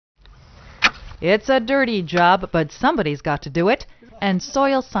It's a dirty job, but somebody's got to do it, and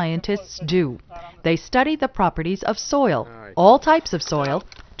soil scientists do. They study the properties of soil, all types of soil,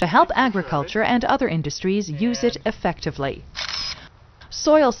 to help agriculture and other industries use it effectively.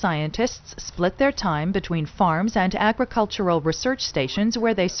 Soil scientists split their time between farms and agricultural research stations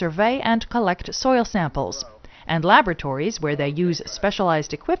where they survey and collect soil samples, and laboratories where they use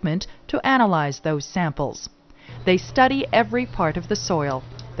specialized equipment to analyze those samples. They study every part of the soil,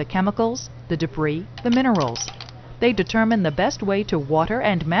 the chemicals, the debris, the minerals. They determine the best way to water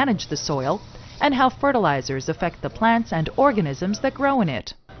and manage the soil and how fertilizers affect the plants and organisms that grow in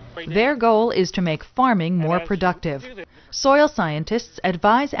it. Their goal is to make farming more productive. Soil scientists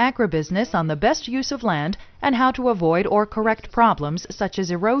advise agribusiness on the best use of land and how to avoid or correct problems such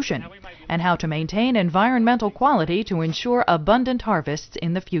as erosion, and how to maintain environmental quality to ensure abundant harvests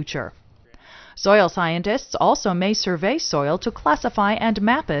in the future. Soil scientists also may survey soil to classify and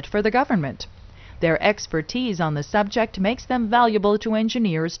map it for the government. Their expertise on the subject makes them valuable to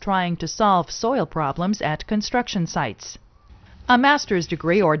engineers trying to solve soil problems at construction sites. A master's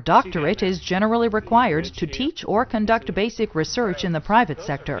degree or doctorate is generally required to teach or conduct basic research in the private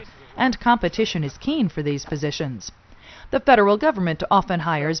sector, and competition is keen for these positions. The federal government often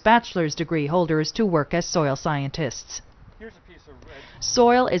hires bachelor's degree holders to work as soil scientists.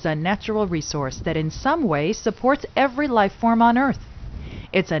 Soil is a natural resource that in some way supports every life form on Earth.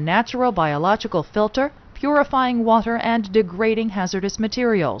 It's a natural biological filter, purifying water and degrading hazardous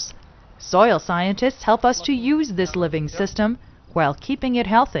materials. Soil scientists help us to use this living system while keeping it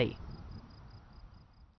healthy.